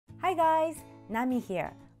Hi guys, Nami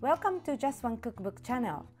here. Welcome to Just One Cookbook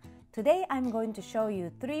channel. Today I'm going to show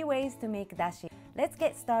you 3 ways to make dashi. Let's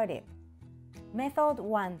get started. Method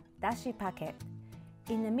 1. Dashi packet.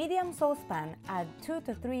 In a medium saucepan, add 2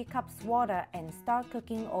 to 3 cups water and start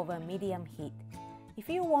cooking over medium heat. If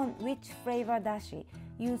you want rich flavor dashi,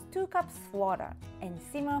 use 2 cups water and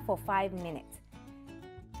simmer for 5 minutes.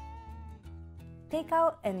 Take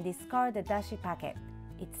out and discard the dashi packet.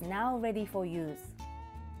 It's now ready for use.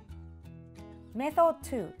 Method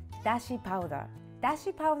 2. Dashi powder.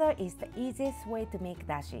 Dashi powder is the easiest way to make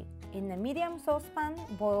dashi. In a medium saucepan,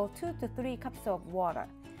 boil 2 to 3 cups of water.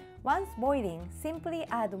 Once boiling, simply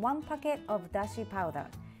add 1 packet of dashi powder.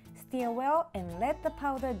 Stir well and let the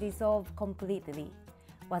powder dissolve completely.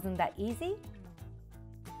 Wasn't that easy?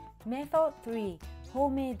 Method 3.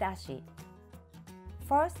 Homemade dashi.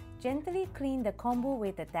 First, gently clean the kombu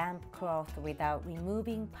with a damp cloth without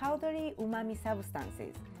removing powdery umami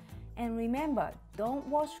substances. And remember, don't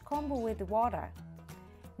wash kombu with water.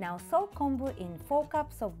 Now soak kombu in 4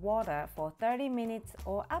 cups of water for 30 minutes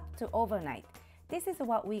or up to overnight. This is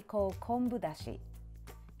what we call kombu dashi.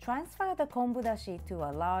 Transfer the kombu dashi to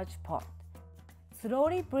a large pot.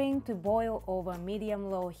 Slowly bring to boil over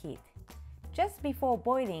medium-low heat. Just before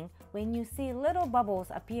boiling, when you see little bubbles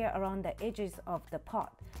appear around the edges of the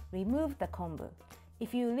pot, remove the kombu.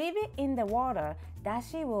 If you leave it in the water,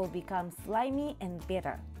 dashi will become slimy and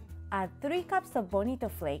bitter. Add 3 cups of bonito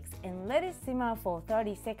flakes and let it simmer for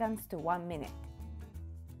 30 seconds to 1 minute.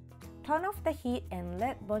 Turn off the heat and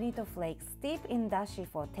let bonito flakes steep in dashi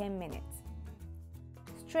for 10 minutes.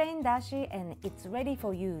 Strain dashi and it's ready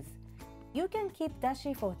for use. You can keep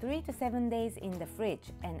dashi for 3 to 7 days in the fridge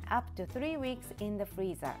and up to 3 weeks in the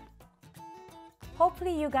freezer.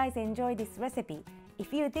 Hopefully you guys enjoyed this recipe.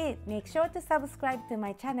 If you did, make sure to subscribe to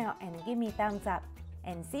my channel and give me thumbs up.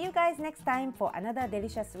 And see you guys next time for another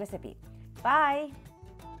delicious recipe. Bye!